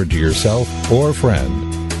Daily Word to yourself or a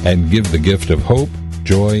friend and give the gift of hope,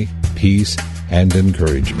 joy, peace, and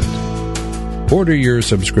encouragement. Order your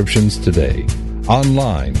subscriptions today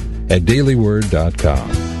online at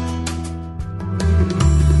dailyword.com.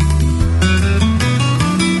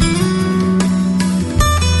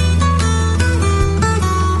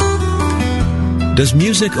 Does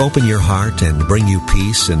music open your heart and bring you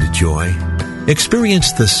peace and joy?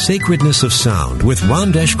 Experience the sacredness of sound with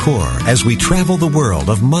Ramdesh Kaur as we travel the world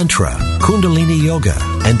of mantra, Kundalini yoga,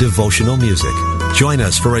 and devotional music. Join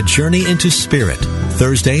us for a journey into spirit,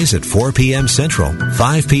 Thursdays at 4 p.m. Central,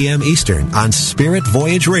 5 p.m. Eastern on Spirit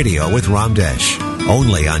Voyage Radio with Ramdesh.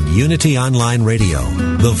 Only on Unity Online Radio,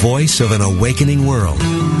 the voice of an awakening world.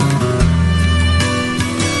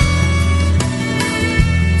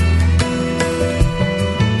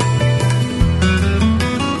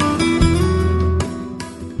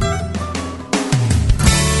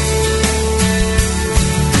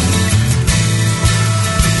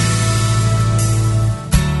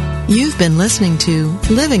 You've been listening to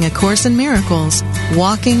Living A Course in Miracles,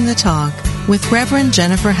 Walking the Talk with Reverend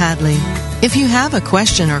Jennifer Hadley. If you have a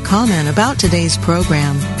question or comment about today's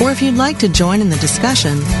program, or if you'd like to join in the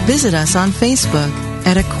discussion, visit us on Facebook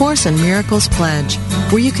at A Course in Miracles Pledge,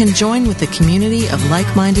 where you can join with the community of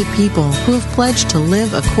like-minded people who have pledged to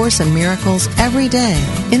live A Course in Miracles every day,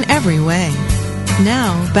 in every way.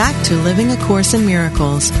 Now, back to Living A Course in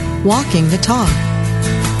Miracles, Walking the Talk.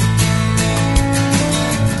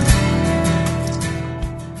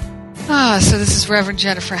 So this is Reverend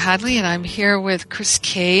Jennifer Hadley, and I'm here with Chris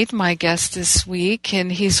Cade, my guest this week, and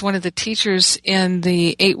he's one of the teachers in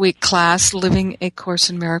the 8-week class,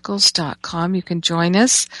 LivingACourseInMiracles.com. You can join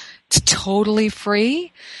us. It's totally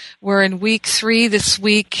free. We're in week 3 this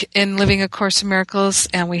week in Living A Course in Miracles,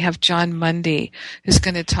 and we have John Mundy, who's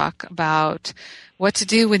going to talk about what to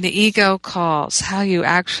do when the ego calls, how you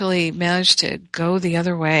actually manage to go the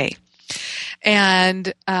other way.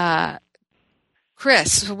 And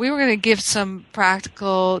Chris, we were going to give some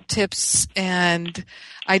practical tips and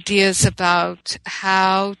ideas about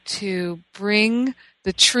how to bring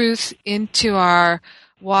the truth into our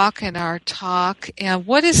walk and our talk. And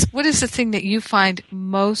what is the thing that you find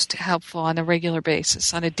most helpful on a regular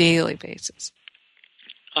basis, on a daily basis?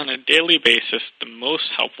 On a daily basis, the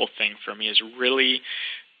most helpful thing for me is really,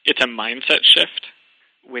 it's a mindset shift,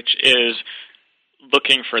 which is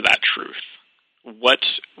looking for that truth.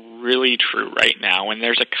 What's really true right now when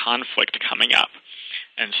there's a conflict coming up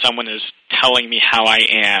and someone is telling me how I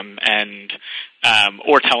am and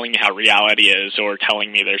or telling me how reality is, or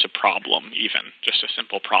telling me there's a problem, even just a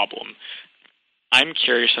simple problem. I'm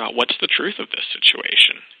curious about what's the truth of this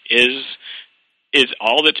situation. Is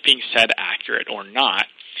all that's being said accurate or not?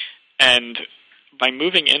 And by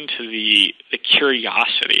moving into the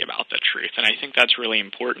curiosity about the truth, and I think that's really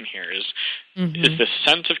important here, is the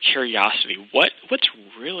sense of curiosity. What's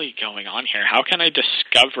really going on here? How can I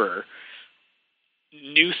discover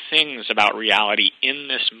new things about reality in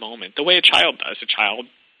this moment, the way a child does? A child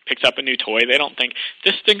picks up a new toy. They don't think,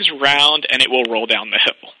 this thing's round and it will roll down the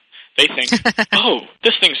hill. They think, oh,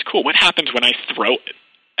 this thing's cool. What happens when I throw it?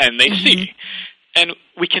 And they see. And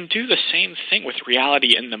we can do the same thing with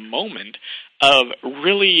reality in the moment, of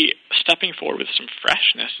really stepping forward with some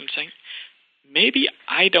freshness and saying, maybe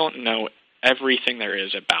I don't know everything there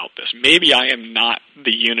is about this. Maybe I am not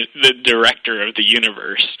the director of the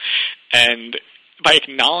universe. And by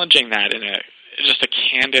acknowledging that in just a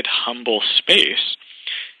candid, humble space,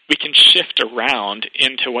 we can shift around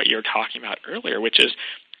into what you were talking about earlier, which is,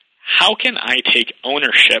 how can I take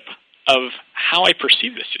ownership of how I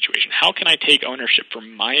perceive this situation? How can I take ownership for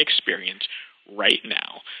my experience right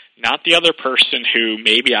now? Not the other person who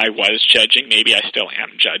maybe I was judging, maybe I still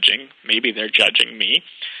am judging, maybe they're judging me.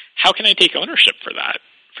 How can I take ownership for that?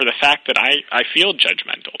 For the fact that I feel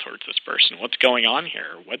judgmental towards this person. What's going on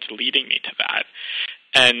here? What's leading me to that?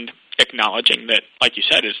 And acknowledging that, like you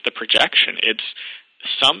said, is the projection. It's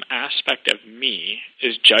some aspect of me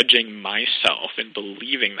is judging myself and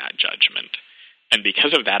believing that judgment. And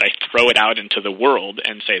because of that, I throw it out into the world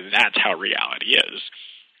and say, that's how reality is.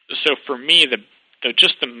 So for me, the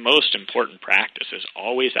most important practice is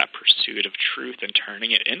always that pursuit of truth and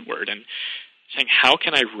turning it inward and saying, how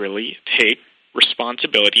can I really take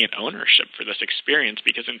responsibility and ownership for this experience?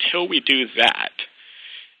 Because until we do that,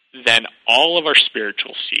 then all of our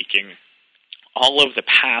spiritual seeking, all of the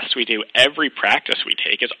paths we do, every practice we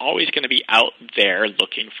take is always going to be out there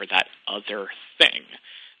looking for that other thing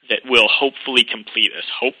that will hopefully complete us,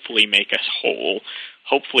 hopefully make us whole,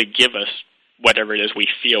 hopefully give us whatever it is we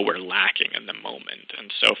feel we're lacking in the moment.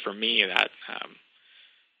 And so for me, that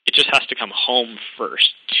it just has to come home first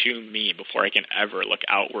to me before I can ever look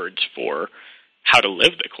outwards for how to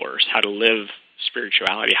live the Course, how to live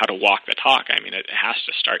spirituality, how to walk the talk. I mean, it has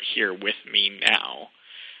to start here with me now.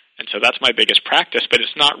 And so that's my biggest practice, but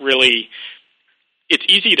it's not really, it's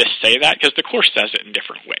easy to say that because the Course says it in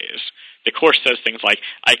different ways. The Course says things like,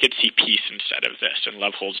 I could see peace instead of this, and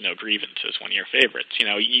love holds no grievances, one of your favorites. You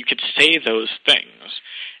know, you could say those things,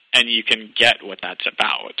 and you can get what that's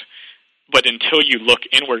about. But until you look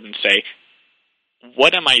inward and say,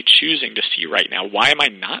 what am I choosing to see right now? Why am I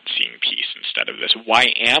not seeing peace instead of this?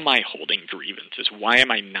 Why am I holding grievances? Why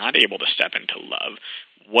am I not able to step into love?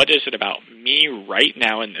 What is it about me right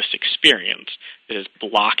now in this experience that is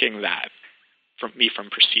blocking that from me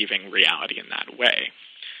from perceiving reality in that way?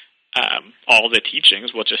 All the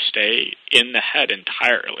teachings will just stay in the head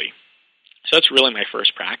entirely. So that's really my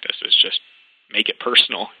first practice, is just make it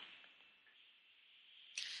personal.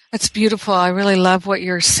 That's beautiful. I really love what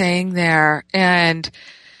you're saying there. And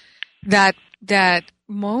that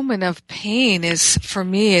moment of pain is, for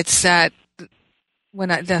me, it's that when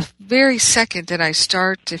the very second that I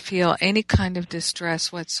start to feel any kind of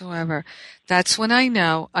distress whatsoever, that's when I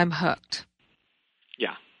know I'm hooked.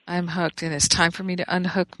 Yeah. I'm hooked, and it's time for me to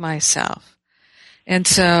unhook myself. And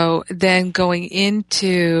so then going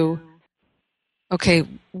into, okay,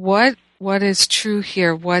 what is true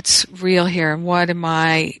here? What's real here? And what am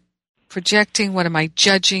I projecting? What am I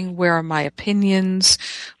judging? Where are my opinions?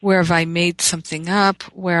 Where have I made something up?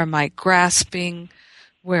 Where am I grasping?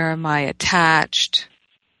 Where am I attached?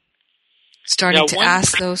 Starting to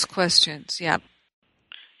ask those questions. Yeah.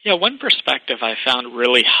 Yeah, one perspective I found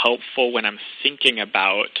really helpful when I'm thinking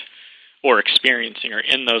about or experiencing or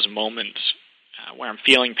in those moments where I'm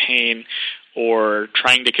feeling pain or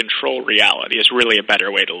trying to control reality is really a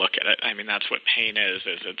better way to look at it. I mean, that's what pain is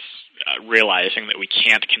it's realizing that we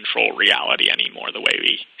can't control reality anymore the way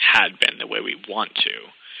we had been, the way we want to.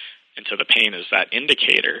 And so the pain is that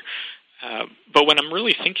indicator. But when I'm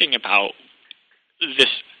really thinking about this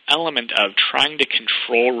element of trying to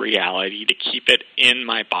control reality to keep it in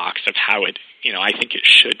my box of how it, I think it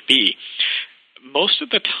should be, most of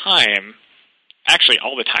the time, actually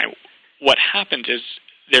all the time, what happens is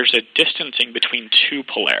there's a distancing between two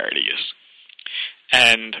polarities.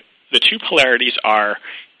 And the two polarities are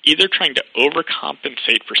either trying to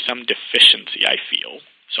overcompensate for some deficiency I feel,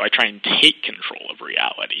 so I try and take control of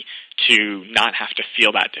reality to not have to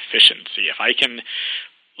feel that deficiency. If I can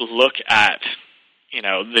look at,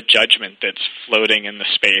 the judgment that's floating in the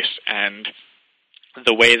space and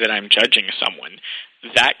the way that I'm judging someone,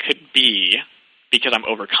 that could be because I'm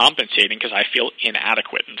overcompensating because I feel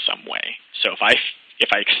inadequate in some way. So if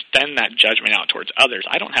I extend that judgment out towards others,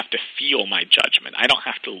 I don't have to feel my judgment. I don't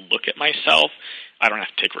have to look at myself. I don't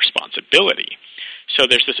have to take responsibility. So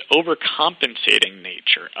there's this overcompensating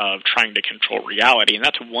nature of trying to control reality, and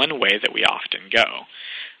that's one way that we often go.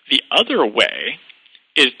 The other way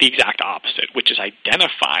is the exact opposite, which is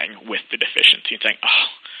identifying with the deficiency and saying, oh,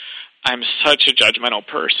 I'm such a judgmental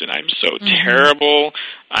person. I'm so terrible.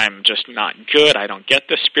 I'm just not good. I don't get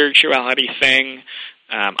the spirituality thing.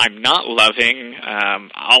 I'm not loving.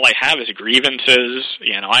 All I have is grievances.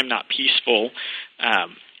 I'm not peaceful.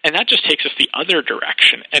 And that just takes us the other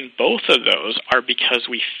direction. And both of those are because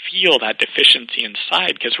we feel that deficiency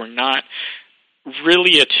inside because we're not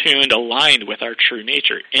really attuned, aligned with our true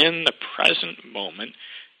nature in the present moment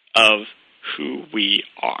of who we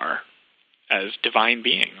are as divine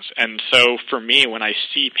beings. And so for me, when I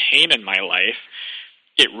see pain in my life,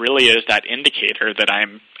 it really is that indicator that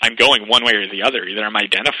I'm going one way or the other. Either I'm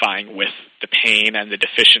identifying with the pain and the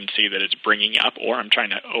deficiency that it's bringing up, or I'm trying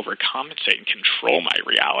to overcompensate and control my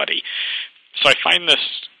reality. So I find this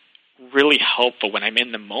really helpful when I'm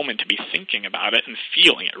in the moment to be thinking about it and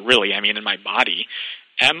feeling it really. I mean, in my body,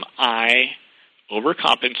 am I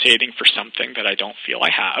overcompensating for something that I don't feel I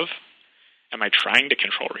have? Am I trying to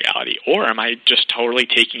control reality? Or am I just totally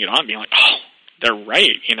taking it on, being like, oh, they're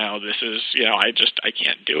right, this is, I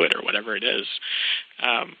can't do it, or whatever it is.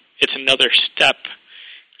 It's another step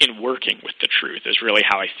in working with the truth is really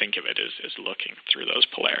how I think of it, is looking through those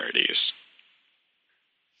polarities.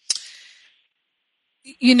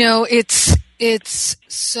 It's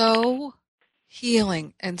so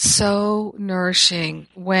healing and so nourishing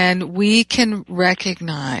when we can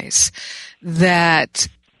recognize that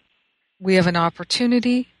we have an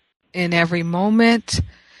opportunity in every moment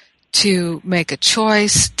to make a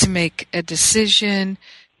choice, to make a decision,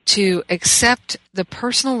 to accept the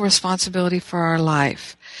personal responsibility for our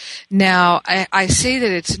life. Now, I say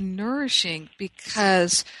that it's nourishing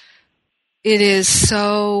because it is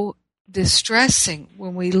so distressing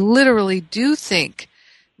when we literally do think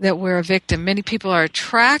that we're a victim. Many people are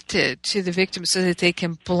attracted to the victim so that they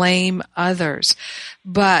can blame others.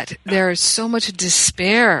 But there is so much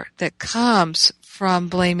despair that comes from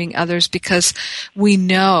blaming others because we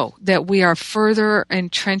know that we are further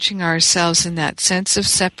entrenching ourselves in that sense of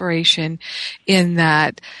separation, in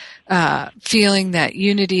that feeling that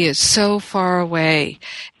unity is so far away.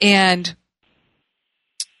 And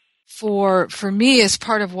for me, as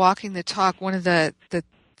part of walking the talk, one of the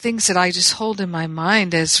things that I just hold in my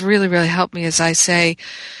mind has really, really helped me is I say,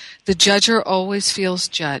 the judger always feels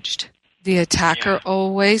judged. The attacker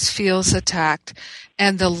always feels attacked.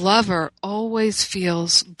 And the lover always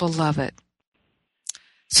feels beloved.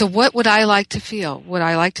 So what would I like to feel? Would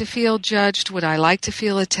I like to feel judged? Would I like to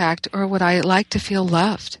feel attacked? Or would I like to feel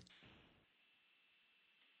loved?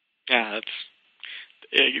 Yeah,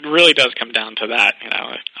 it really does come down to that.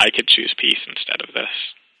 I could choose peace instead of this.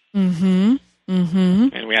 Mm-hmm.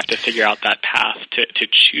 Mm-hmm. And we have to figure out that path to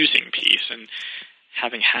choosing peace. And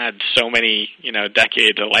having had so many,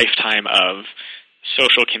 decades, a lifetime of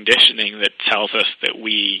social conditioning that tells us that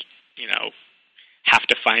we, have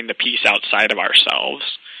to find the peace outside of ourselves,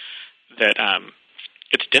 that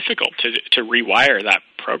it's difficult to rewire that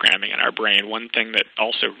programming in our brain. One thing that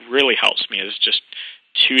also really helps me is just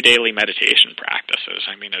 2 daily meditation practices.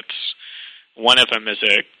 I mean, one of them is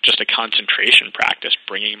just a concentration practice,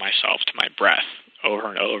 bringing myself to my breath over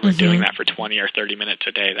and over, doing that for 20 or 30 minutes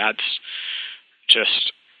a day. That's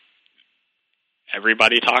just,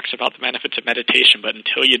 everybody talks about the benefits of meditation, but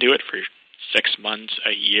until you do it for 6 months,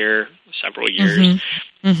 a year, several years,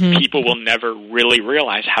 people will never really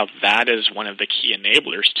realize how that is one of the key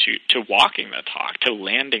enablers to walking the talk, to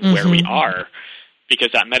landing where we are.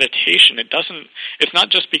 Because that meditation, it's not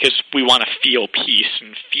just because we want to feel peace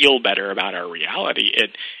and feel better about our reality.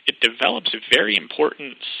 It develops very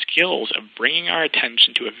important skills of bringing our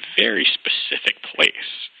attention to a very specific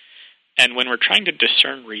place. And when we're trying to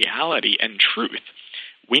discern reality and truth,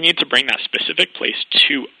 we need to bring that specific place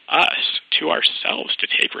to us, to ourselves, to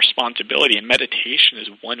take responsibility. And meditation is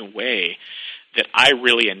one way that I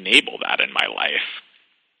really enable that in my life.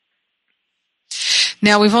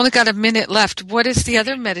 Now, we've only got a minute left. What is the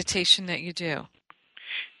other meditation that you do?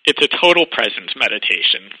 It's a total presence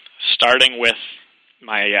meditation, starting with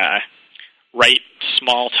my right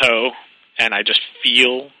small toe, and I just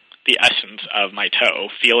feel the essence of my toe,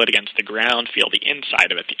 feel it against the ground, feel the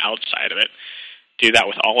inside of it, the outside of it. Do that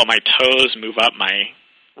with all of my toes, move up my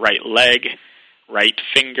right leg, right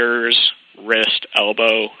fingers, wrist,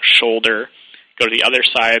 elbow, shoulder, go to the other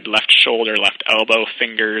side, left shoulder, left elbow,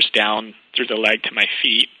 fingers down through the leg to my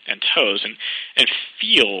feet and toes, and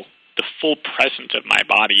feel the full presence of my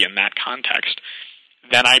body in that context.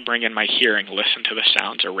 Then I bring in my hearing, listen to the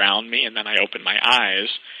sounds around me, and then I open my eyes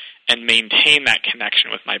and maintain that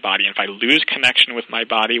connection with my body. And if I lose connection with my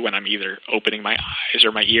body when I'm either opening my eyes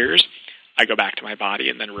or my ears, I go back to my body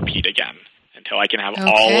and then repeat again until I can have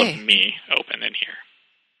all of me open in here.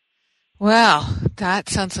 Well, that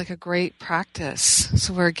sounds like a great practice.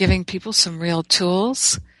 So we're giving people some real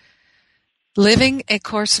tools. Living A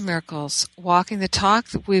Course in Miracles, Walking the Talk.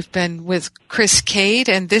 We've been with Chris Cade,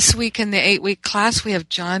 and this week in the 8-week class we have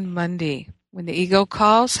John Mundy. When the Ego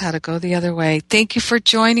Calls, How to Go the Other Way. Thank you for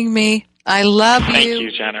joining me. I love you. Thank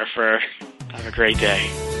you, Jennifer. Have a great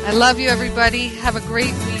day. I love you, everybody. Have a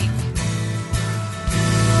great week.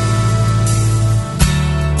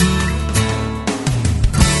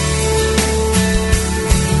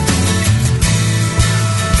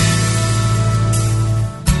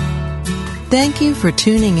 Thank you for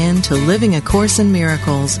tuning in to Living A Course in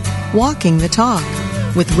Miracles, Walking the Talk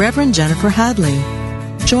with Reverend Jennifer Hadley.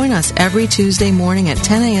 Join us every Tuesday morning at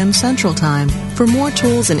 10 a.m. Central Time for more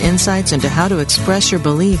tools and insights into how to express your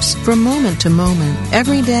beliefs from moment to moment,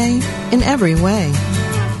 every day, in every way.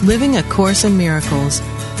 Living A Course in Miracles,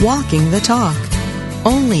 Walking the Talk.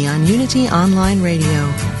 Only on Unity Online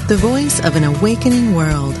Radio, the voice of an awakening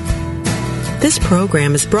world. This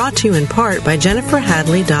program is brought to you in part by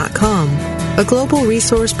JenniferHadley.com, a global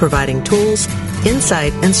resource providing tools,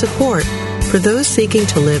 insight, and support for those seeking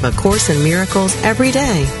to live A Course in Miracles every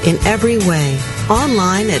day, in every way.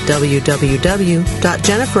 Online at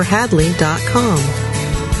www.jenniferhadley.com.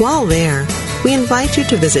 While there, we invite you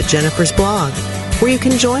to visit Jennifer's blog, where you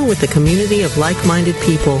can join with the community of like-minded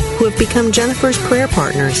people who have become Jennifer's prayer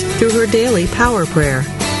partners through her daily power prayer.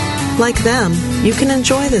 Like them, you can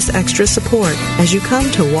enjoy this extra support as you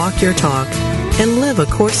come to walk your talk and live A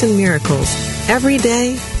Course in Miracles every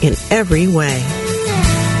day in every way.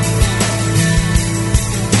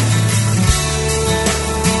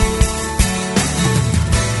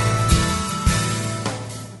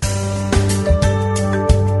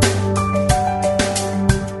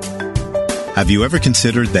 Have you ever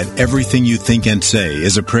considered that everything you think and say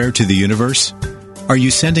is a prayer to the universe? Are you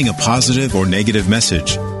sending a positive or negative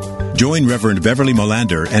message? Join Reverend Beverly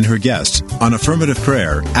Molander and her guests on Affirmative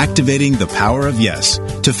Prayer, Activating the Power of Yes,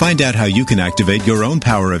 to find out how you can activate your own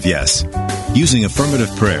power of yes. Using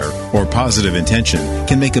affirmative prayer or positive intention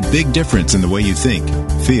can make a big difference in the way you think,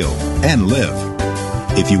 feel, and live.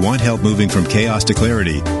 If you want help moving from chaos to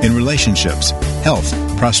clarity in relationships, health,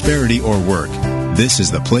 prosperity, or work, this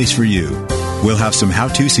is the place for you. We'll have some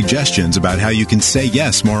how-to suggestions about how you can say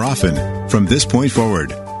yes more often from this point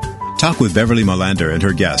forward. Talk with Beverly Molander and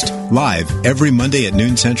her guest live every Monday at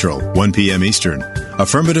noon Central, 1 p.m. Eastern.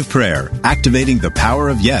 Affirmative Prayer, Activating the Power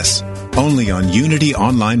of Yes, only on Unity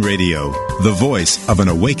Online Radio, the voice of an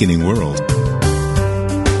awakening world.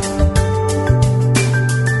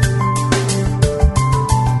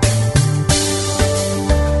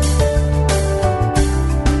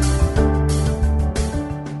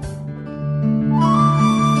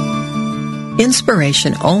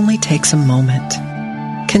 Inspiration only takes a moment.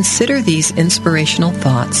 Consider these inspirational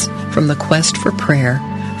thoughts from the Quest for Prayer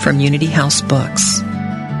from Unity House Books.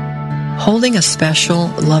 Holding a special,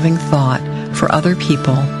 loving thought for other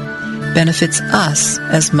people benefits us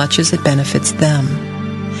as much as it benefits them.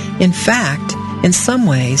 In fact, in some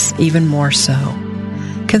ways, even more so.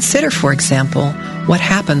 Consider, for example, what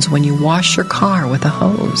happens when you wash your car with a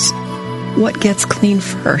hose. What gets clean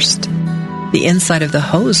first? The inside of the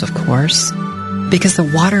hose, of course, because the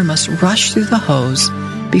water must rush through the hose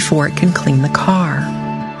before it can clean the car.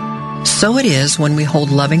 So it is when we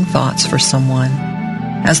hold loving thoughts for someone.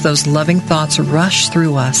 As those loving thoughts rush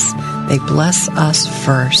through us, they bless us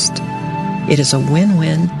first. It is a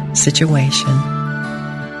win-win situation.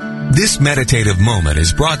 This meditative moment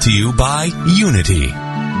is brought to you by Unity.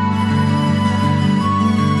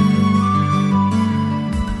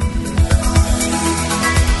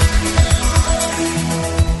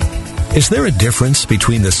 Is there a difference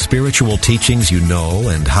between the spiritual teachings you know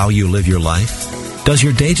and how you live your life? Does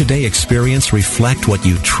your day-to-day experience reflect what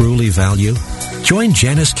you truly value? Join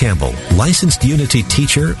Janice Campbell, licensed Unity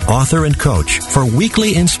teacher, author, and coach, for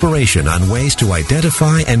weekly inspiration on ways to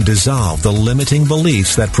identify and dissolve the limiting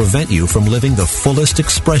beliefs that prevent you from living the fullest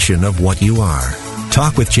expression of what you are.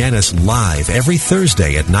 Talk with Janice live every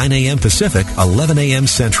Thursday at 9 a.m. Pacific, 11 a.m.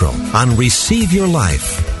 Central on Receive Your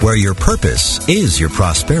Life, where your purpose is your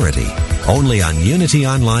prosperity. Only on Unity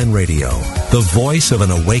Online Radio, the voice of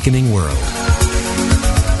an awakening world.